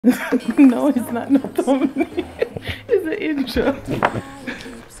No, it's not no thumbnail. It's an intro.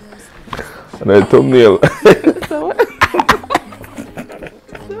 And a thumbnail. So what?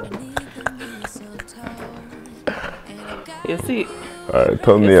 You see? Alright, You see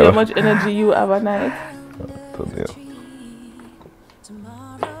thumbnail. how much energy you have at night? Thumbnail.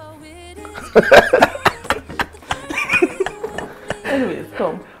 Anyways,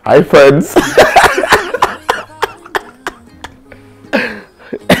 come. Hi friends.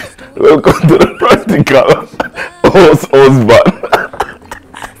 Welcome to the practical husband.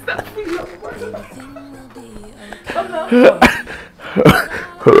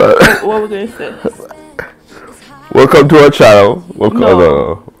 What were we going to say? Welcome to our channel. Welcome.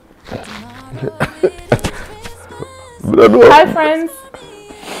 No. Hi friends.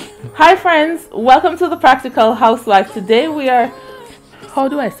 Hi friends. Welcome to the Practical Housewife. Today we are, how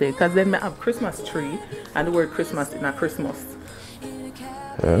do I say it? Because then I have Christmas tree and the word Christmas in a Christmas.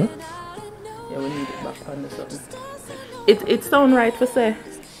 Yeah? Yeah, we need it back on the something. It sound right for say.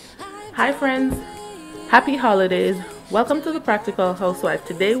 Hi friends. Happy holidays. Welcome to the Practical Housewife.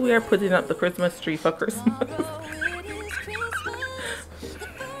 Today we are putting up the Christmas tree for Christmas.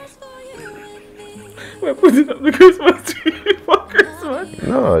 We're putting up the Christmas tree for Christmas.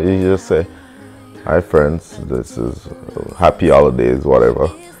 No, you just say, hi friends, this is happy holidays, whatever.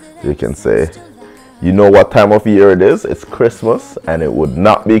 You can say, you know what time of year it is? It's Christmas, and it would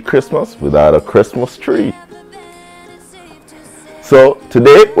not be Christmas without a Christmas tree. So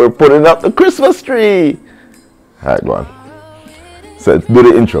today we're putting up the Christmas tree. Alright, go on. So do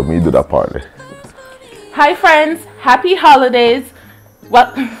the intro, me do that part there. Hi friends, happy holidays.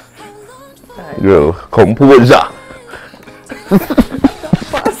 Well, Girl, composure.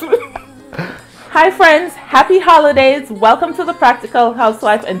 hi friends, happy holidays. Welcome to the Practical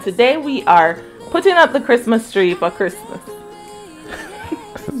Housewife, and today we are putting up the Christmas tree for Christmas.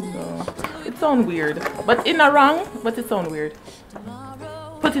 No, it sounds weird, but it's not wrong. But it sounds weird.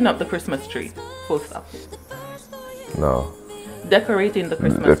 Putting up the Christmas tree. Full stop. No. Decorating the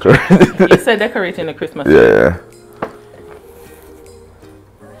Christmas tree. You said decorating the Christmas tree. Yeah.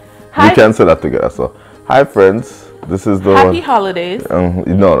 Hi. We can say that together. So, hi friends, this is the Happy holidays.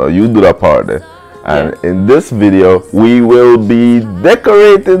 no, you do that part there. And in this video, we will be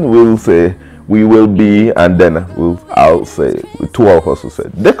decorating. We'll say we will be, and then I'll say two of us will say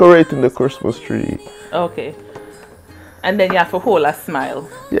decorating the Christmas tree. Okay. And then you have to hold a smile.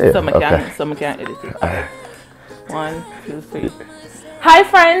 Yeah. Someone can edit it. Okay. 1, 2, 3. Hi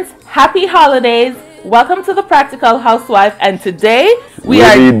friends, happy holidays. Welcome to the Practical Housewife, and today we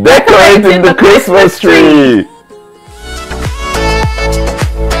are decorating the Christmas tree.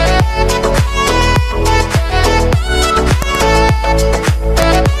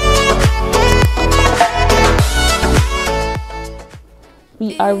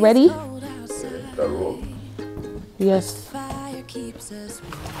 We are ready. Yes.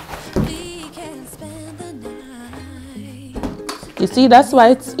 You see, that's why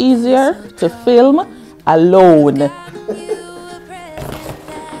it's easier to film alone.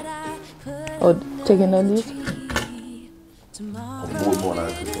 Oh, taking on this?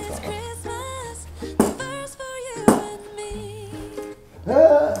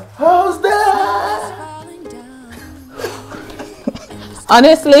 How's that?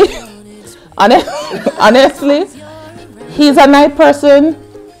 honestly, he's a night person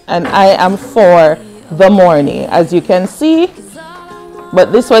and I am for the morning, as you can see.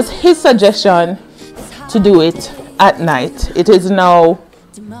 But this was his suggestion to do it at night. It is now,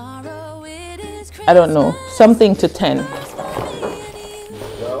 I don't know, something to 10.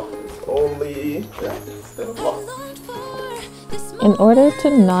 In order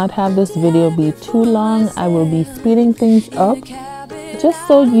to not have this video be too long, I will be speeding things up just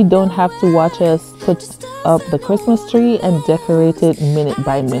so you don't have to watch us put up the Christmas tree and decorate it minute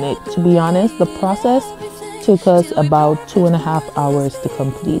by minute. To be honest, the process took us about 2.5 hours to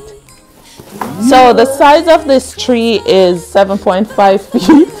complete. So the size of this tree is 7.5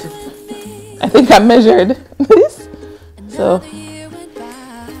 feet. I think I measured this. So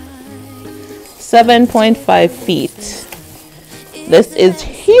 7.5 feet. This is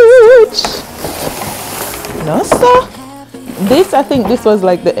huge. No, so this, I think this was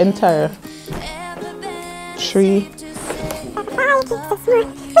like the entire tree.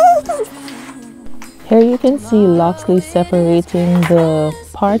 Here you can see Loxley separating the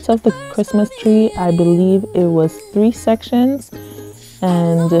parts of the Christmas tree. I believe it was 3 sections,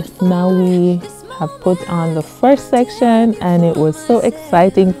 and now we have put on the first section, and it was so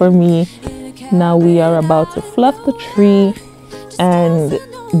exciting for me. Now we are about to fluff the tree, and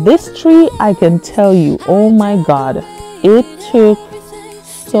this tree, I can tell you, oh my god, it took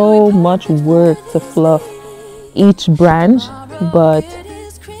so much work to fluff each branch, but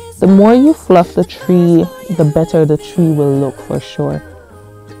the more you fluff the tree, the better the tree will look for sure.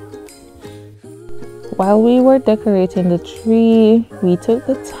 While we were decorating the tree, we took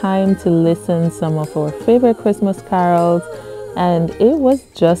the time to listen some of our favorite Christmas carols, and it was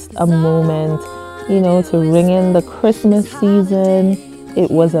just a moment, you know, to ring in the Christmas season.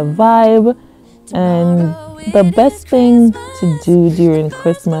 It was a vibe, and the best thing to do during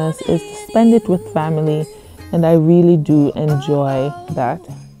Christmas is to spend it with family, and I really do enjoy that.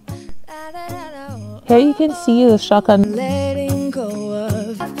 Here you can see the shotgun. Letting go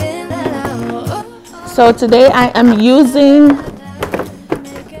of. So today I am using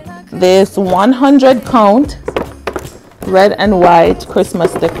this 100 count red and white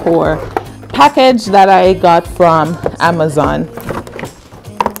Christmas decor package that I got from Amazon.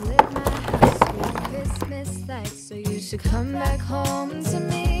 So you should come back home to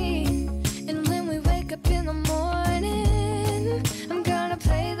me, and when we wake up in the morning, I'm gonna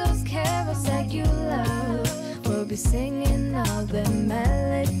play those carols that you love. We'll be singing all the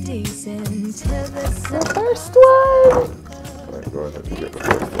melodies until the first one. Right, go ahead and get the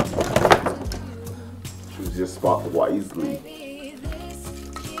first one. Choose your spot wisely.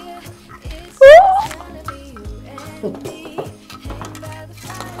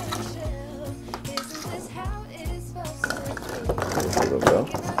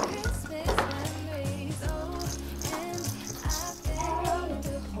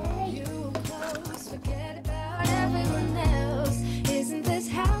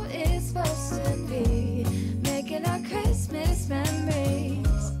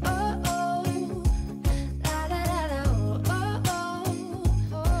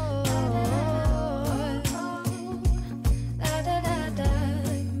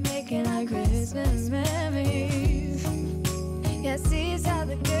 Yes, these are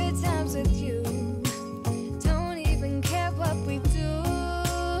the good times with you. Don't even care what we do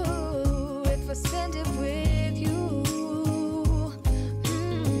if I spend it with you.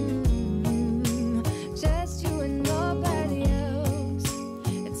 Just you and nobody else.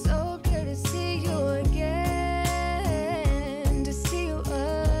 It's so good to see you again, to see you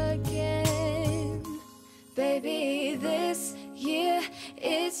again. Baby, this year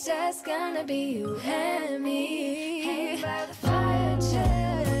it's just gonna be you and me. Hang by the fire, chill.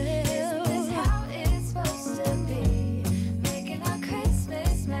 Isn't this how it's supposed to be? Making our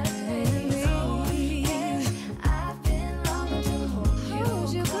Christmas memories. And I've been longing to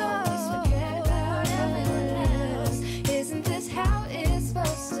hold you close. Forget about everyone else. Isn't this how it's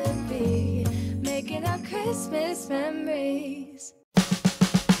supposed to be? Making our Christmas memories.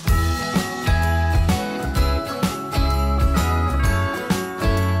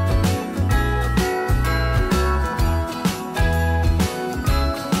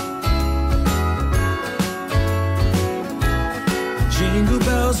 Jingle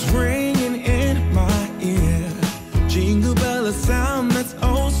bells ringing in my ear. Jingle bell, a sound that's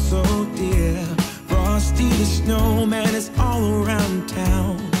oh so dear. Frosty the snowman is all around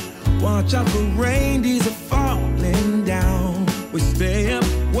town. Watch out for reindeers are falling down. We stay up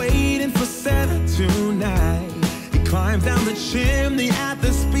waiting for Santa tonight. He climbs down the chimney at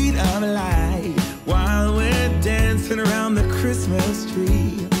the speed of light, while we're dancing around the Christmas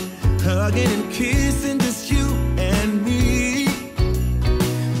tree, hugging and kissing just you and me.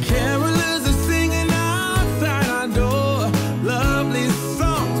 Carolers are singing outside our door, lovely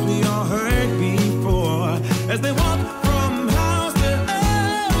songs we all heard before, as they walk from house to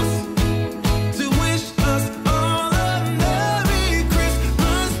house to wish us all a Merry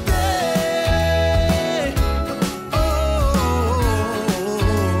Christmas Day. Oh,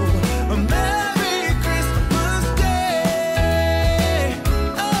 a Merry Christmas Day.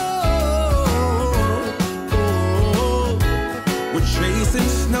 Oh, we're chasing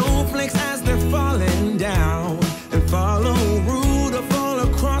snowflakes as they're falling down, and follow Rudolph all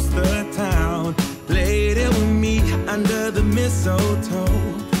across the town. Later we meet under the mistletoe,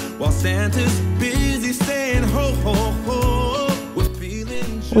 while Santa's busy saying ho ho ho. We're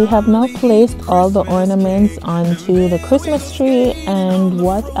feeling We have now placed all the ornaments onto the Christmas tree, and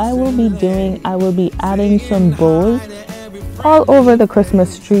what I will be doing, I will be adding some bows all over the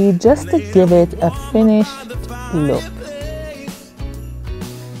Christmas tree just to give it a finished look.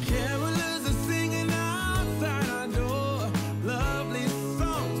 Carolers are singing outside our door, lovely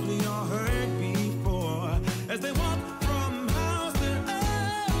songs we all heard before, as they walk from house to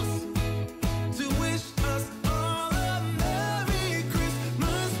house to wish us all a Merry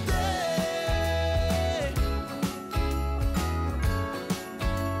Christmas Day.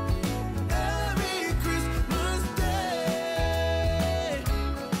 Merry Christmas Day.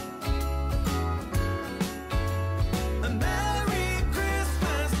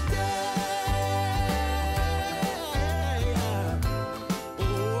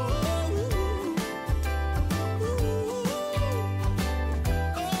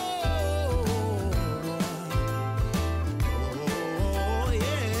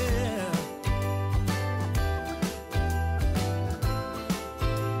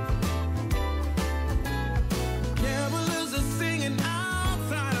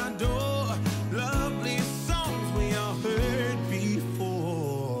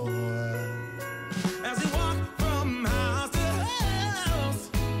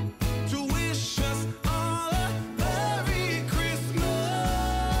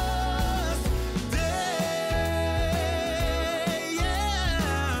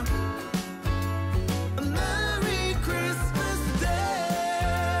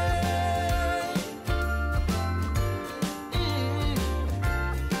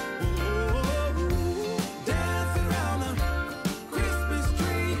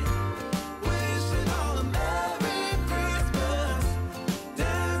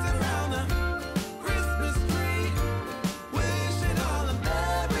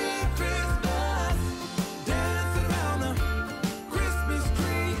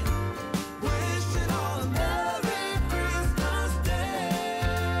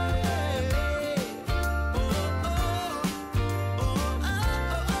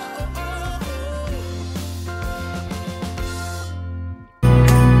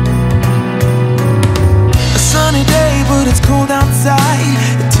 cold outside,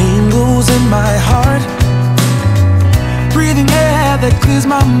 it tingles in my heart. Breathing air that clears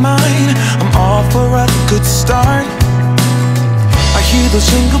my mind, I'm all for a good start. I hear those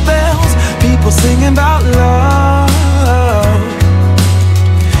jingle bells, people singing about love.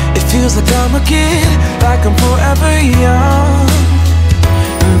 It feels like I'm a kid, like I'm forever young.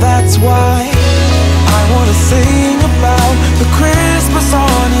 And that's why I wanna sing about the Christmas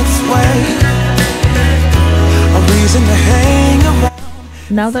on its way, a reason to hang around.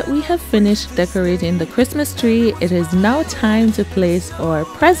 Now that we have finished decorating the Christmas tree, it is now time to place our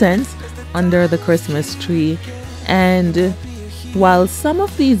presents under the Christmas tree. And while some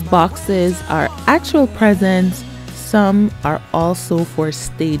of these boxes are actual presents, some are also for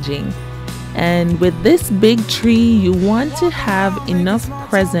staging. And with this big tree, you want to have enough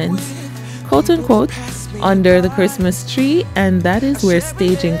presents, quote unquote, under the Christmas tree, and that is where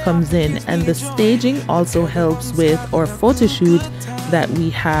staging comes in. And the staging also helps with our photo shoot that we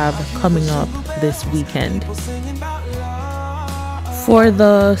have coming up this weekend. For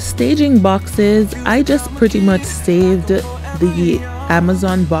the staging boxes, I just pretty much saved the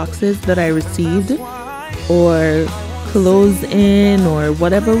Amazon boxes that I received, or clothes in, or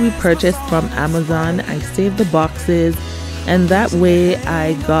whatever we purchased from Amazon. I saved the boxes, and that way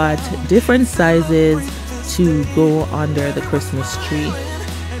I got different sizes to go under the Christmas tree.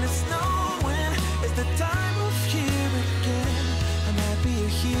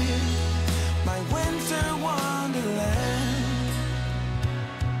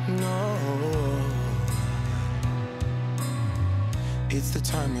 It's the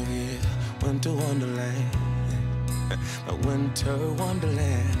time of year, winter wonderland. My winter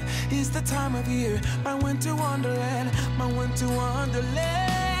wonderland. It's the time of year, my winter wonderland, my winter wonderland.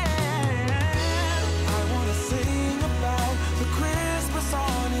 I wanna sing about the Christmas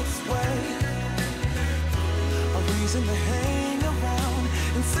on its way, a reason to hang around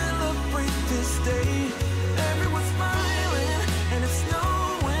and celebrate this day. Everyone's smiling and it's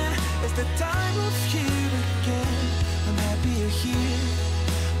snowing. It's the time of year again. I'm happy you're here,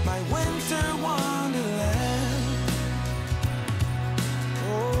 my winter wonderland.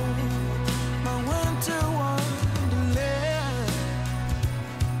 Oh, my winter wonderland.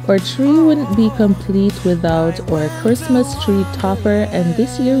 Our tree wouldn't be complete without our Christmas tree topper, and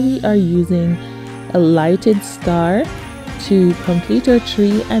this year we are using a lighted star to complete our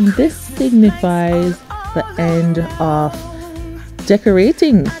tree, and this signifies the end of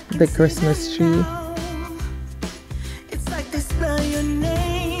decorating the Christmas tree.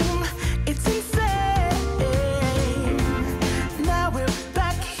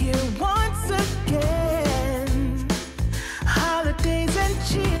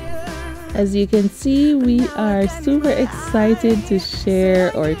 As you can see, we are super excited to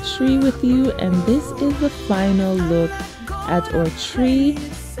share our tree with you, and this is the final look at our tree.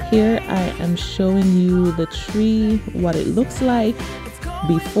 Here I am showing you the tree, what it looks like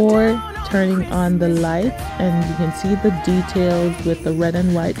before turning on the lights, and you can see the details with the red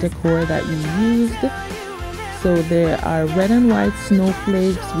and white decor that we used. So there are red and white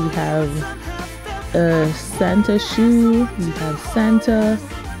snowflakes, we have a Santa shoe, we have Santa,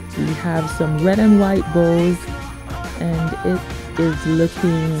 we have some red and white bows, and it is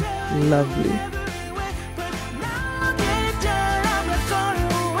looking lovely.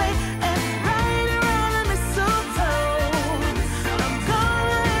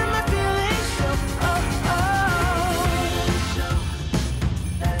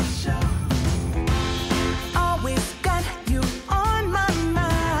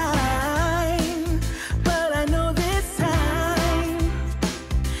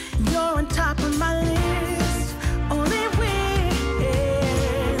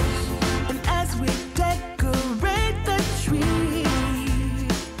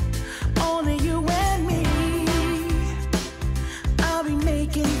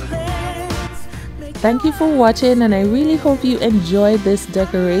 Thank you for watching, and I really hope you enjoyed this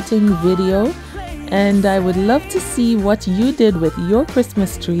decorating video, and I would love to see what you did with your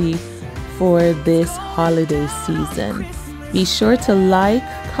Christmas tree for this holiday season. Be sure to like,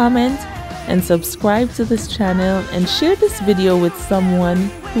 comment, and subscribe to this channel, and share this video with someone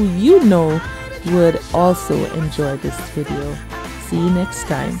who you know would also enjoy this video. See you next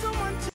time.